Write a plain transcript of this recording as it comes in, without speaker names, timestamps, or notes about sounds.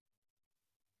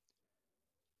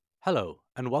Hello,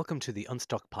 and welcome to the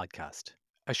Unstuck Podcast,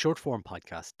 a short form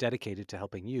podcast dedicated to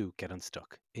helping you get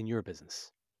unstuck in your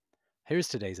business. Here's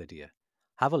today's idea.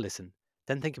 Have a listen,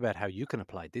 then think about how you can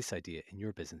apply this idea in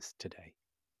your business today.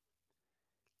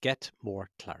 Get more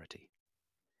clarity.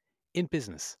 In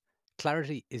business,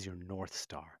 clarity is your North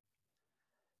Star.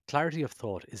 Clarity of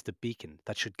thought is the beacon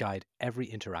that should guide every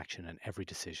interaction and every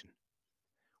decision.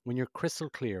 When you're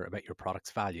crystal clear about your product's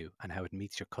value and how it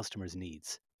meets your customers'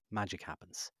 needs, magic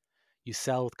happens. You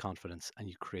sell with confidence and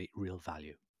you create real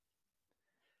value.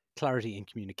 Clarity in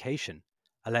communication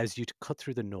allows you to cut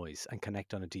through the noise and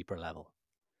connect on a deeper level.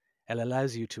 It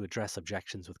allows you to address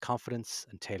objections with confidence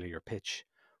and tailor your pitch,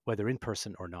 whether in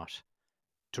person or not,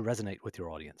 to resonate with your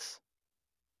audience.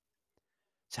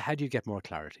 So, how do you get more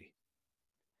clarity?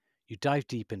 You dive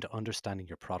deep into understanding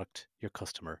your product, your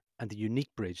customer, and the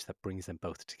unique bridge that brings them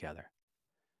both together.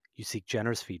 You seek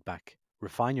generous feedback,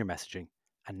 refine your messaging,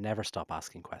 and never stop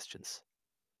asking questions.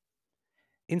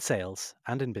 In sales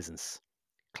and in business,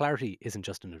 clarity isn't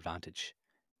just an advantage,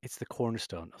 it's the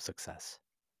cornerstone of success.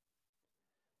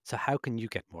 So, how can you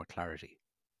get more clarity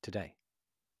today?